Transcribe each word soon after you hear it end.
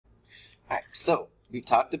Alright, so we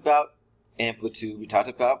talked about amplitude, we talked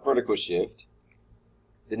about vertical shift.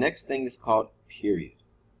 The next thing is called period.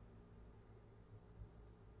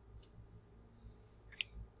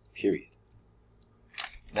 Period.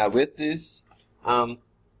 Now with this,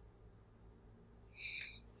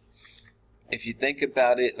 if you think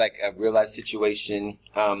about it like a real life situation,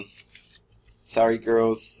 sorry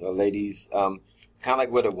girls or ladies, kind of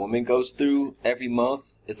like what a woman goes through every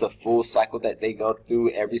month. It's a full cycle that they go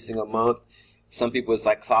through every single month. Some people it's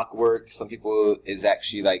like clockwork. Some people is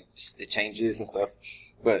actually like it changes and stuff.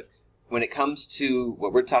 But when it comes to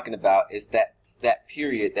what we're talking about is that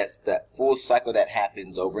period, that's that full cycle that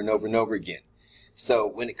happens over and over and over again. So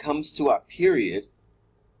when it comes to our period,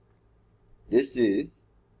 this is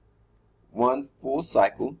one full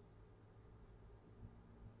cycle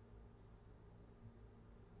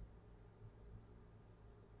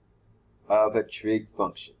of a trig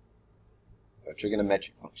function, a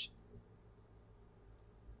trigonometric function.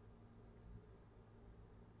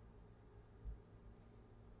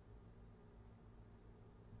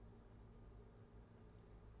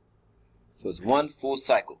 So it's one full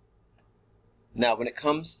cycle. Now when it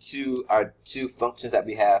comes to our two functions that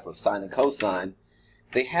we have of sine and cosine,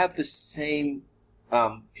 they have the same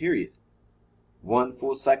period. One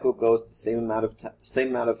full cycle goes the same amount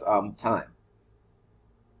of time.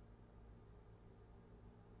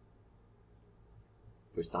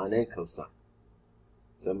 For sine and cosine.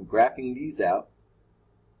 So I'm graphing these out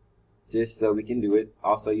just so we can do it.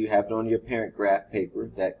 Also, you have it on your parent graph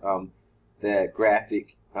paper, that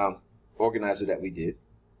graphic organizer that we did.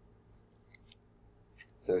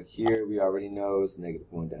 So here we already know it's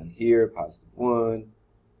 -1 down here, +1.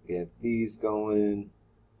 We have these going.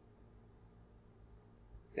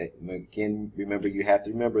 Again, remember, you have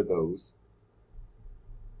to remember those.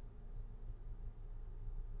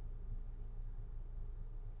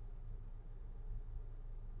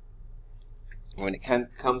 When it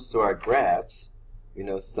comes to our graphs, you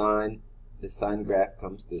know, the sine graph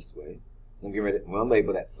comes this way. I'm getting ready. Well, I'll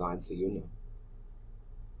label that sine so you'll know.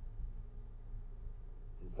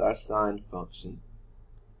 This is our sine function.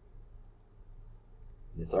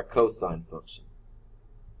 This is our cosine function.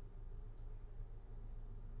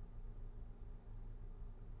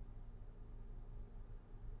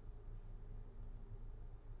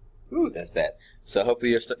 Ooh, that's bad. So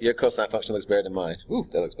hopefully your cosine function looks better than mine. Ooh,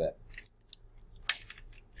 that looks bad.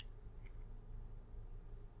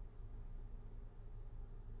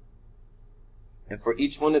 And for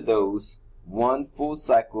each one of those, one full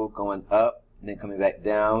cycle going up and then coming back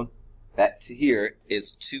down, back to here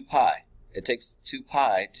is 2 pi. It takes 2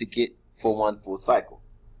 pi to get for one full cycle.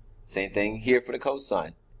 Same thing here for the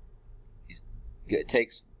cosine. It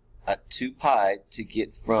takes 2 pi to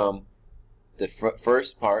get from the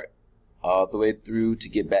first part all the way through to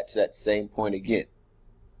get back to that same point again.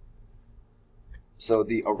 So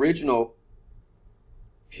the original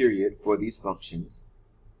period for these functions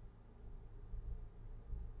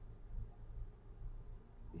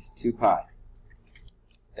is 2 pi.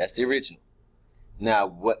 That's the original. Now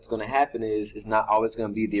what's going to happen is it's not always going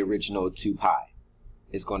to be the original 2 pi.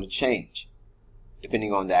 It's going to change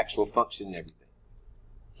depending on the actual function and everything.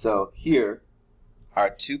 So here our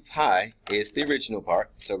 2 pi is the original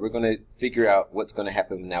part. So we're going to figure out what's going to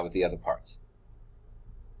happen now with the other parts.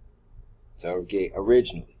 So okay,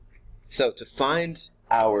 originally. So to find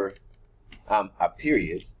our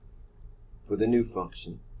period for the new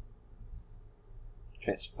function,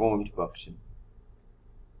 transformed function,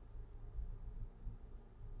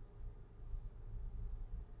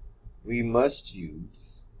 we must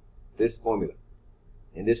use this formula.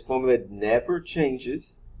 And this formula never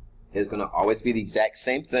changes. It's going to always be the exact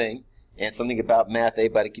same thing. And something about math,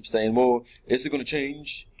 everybody keeps saying, well, is it going to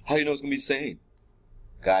change? How do you know it's going to be the same?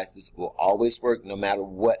 Guys, this will always work no matter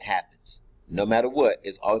what happens. No matter what,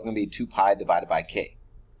 it's always going to be 2 pi divided by k.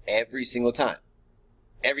 Every single time.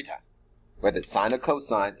 Every time. Whether it's sine or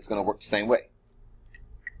cosine, it's going to work the same way.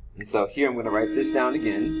 And so here I'm going to write this down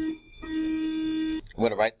again. I'm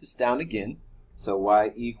going to write this down again. So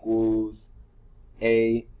y equals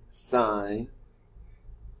a sine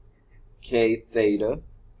k theta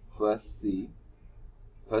plus c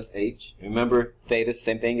plus h. Remember, theta,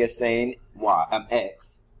 same thing as saying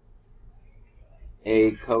x.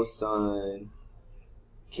 A cosine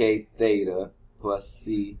k theta plus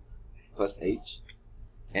c plus h.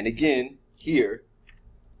 And again, here,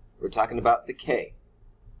 we're talking about the k.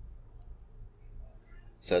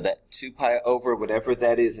 So that 2 pi over whatever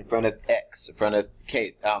that is in front of x, in front of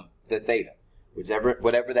k, the theta.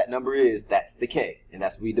 Whatever that number is, that's the k, and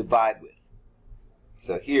that's what we divide with.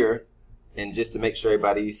 So here, and just to make sure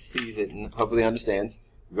everybody sees it and hopefully understands,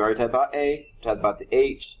 We already talked about A, talked about the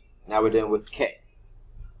H, now we're done with K.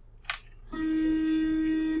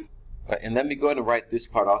 Right, and let me go ahead and write this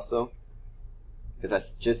part also, because I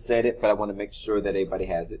just said it, but I want to make sure that everybody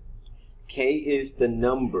has it. K is the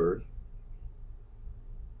number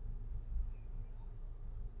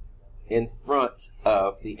in front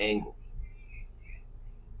of the angle.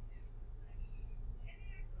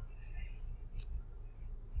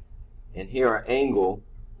 And here our angle,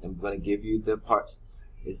 I'm going to give you the parts,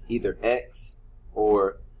 is either x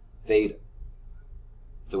or theta.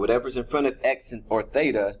 So whatever's in front of x or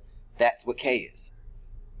theta, that's what K is.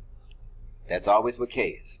 That's always what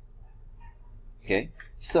K is. Okay,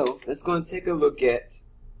 so let's go and take a look at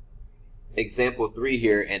example 3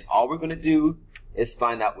 here, and all we're going to do is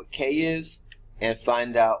find out what K is and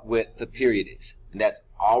find out what the period is. And that's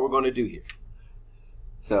all we're going to do here.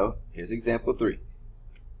 So here's example 3.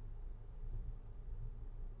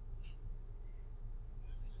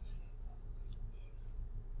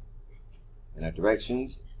 And our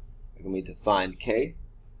directions are going to be to find K.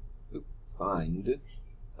 Find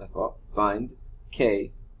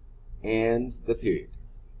K and the period.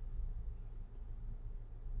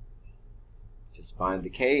 Just find the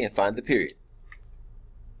K and find the period.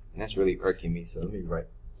 And that's really irking me, so let me write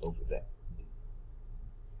over that.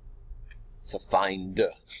 So find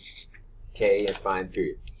K and find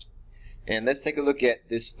period. And let's take a look at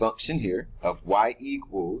this function here of y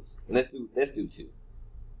equals, and let's do 2.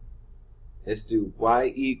 Let's do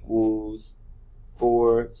y equals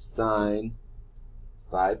 4 sine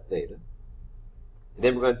 5 theta. And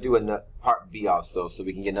then we're going to do a part B also, so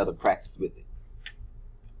we can get another practice with it.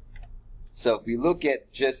 So if we look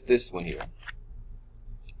at just this one here,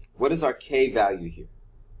 what is our K value here?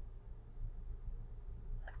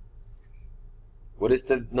 What is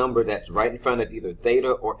the number that's right in front of either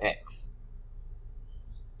theta or x?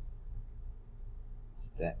 It's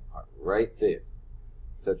that part right there.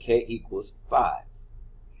 So K equals 5.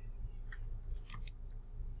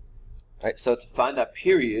 Alright, so to find our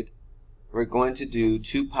period, we're going to do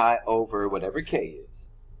 2 pi over whatever K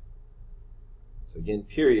is. So again,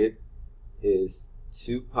 period is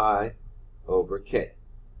 2 pi over K.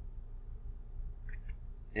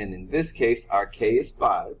 And in this case, our K is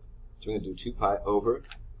 5. So we're going to do 2 pi over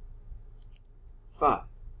 5.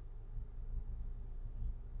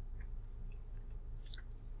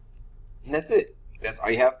 And that's it. That's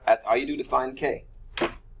all you have. That's all you do to find K.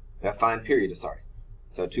 Find period, sorry.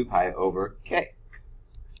 So 2 pi over K.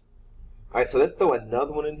 Alright, so let's throw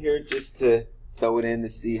another one in here just to throw it in to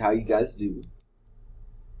see how you guys do.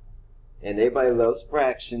 And everybody loves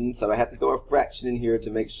fractions, so I have to throw a fraction in here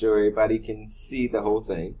to make sure everybody can see the whole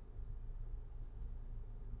thing.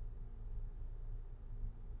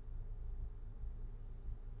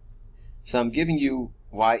 So I'm giving you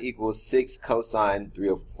y equals 6 cosine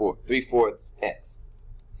 3/4 x.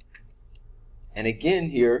 And again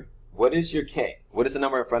here, what is your K? What is the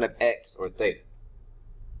number in front of x or theta?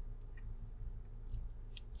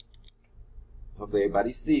 Hopefully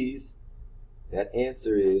everybody sees that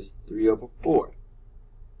answer is 3/4.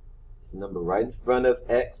 It's the number right in front of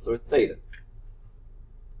x or theta.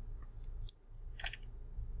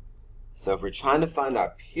 So if we're trying to find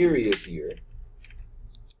our period here,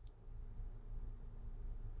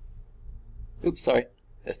 oops, sorry,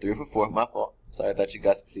 that's 3/4, my fault. Sorry, I thought you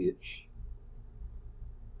guys could see it.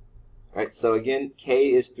 Alright, so again,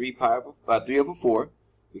 K is 3/4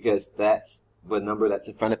 because that's the number that's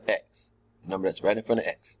in front of x, the number that's right in front of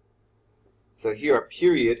x. So here our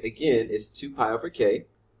period, again, is 2 pi over K.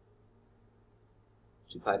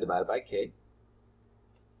 2 pi divided by K.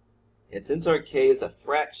 And since our K is a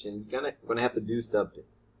fraction, we're going to have to do something.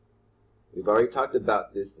 We've already talked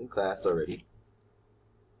about this in class already.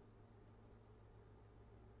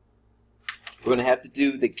 We're going to have to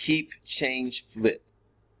do the keep, change, flip.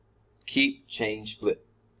 Keep, change, flip.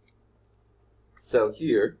 So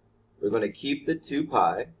here, we're going to keep the 2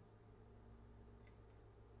 pi.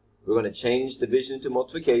 We're going to change division to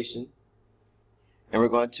multiplication. And we're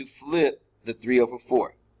going to flip the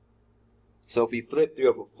 3/4. So if we flip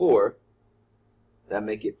 3/4, that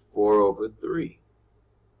make it 4/3.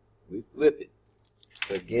 We flip it.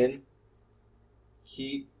 So again,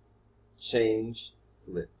 keep, change,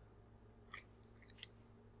 flip.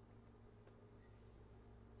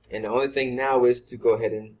 And the only thing now is to go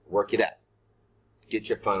ahead and work it out. Get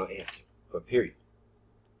your final answer for period.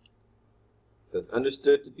 So it's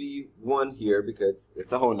understood to be 1 here because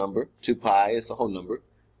it's a whole number. 2 pi is a whole number.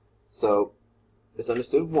 So it's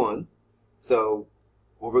understood 1. So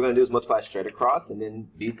what we're going to do is multiply straight across and then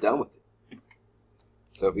be done with it.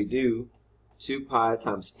 So if we do 2 pi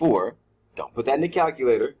times 4, don't put that in the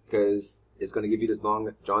calculator because it's going to give you this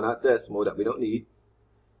long drawn out decimal that we don't need.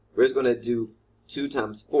 We're just going to do 2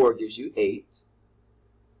 times 4 gives you 8,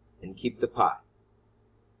 and keep the pi.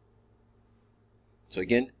 So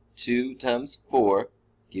again, 2 times 4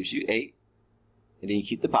 gives you 8, and then you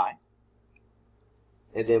keep the pi.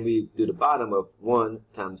 And then we do the bottom of 1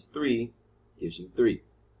 times 3 gives you 3.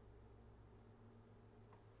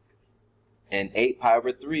 And 8 pi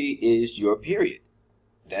over 3 is your period.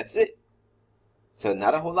 That's it. So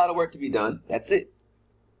not a whole lot of work to be done. That's it.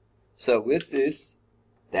 So with this,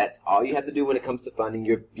 that's all you have to do when it comes to finding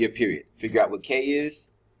your period. Figure out what k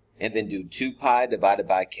is, and then do 2 pi divided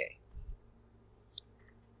by k.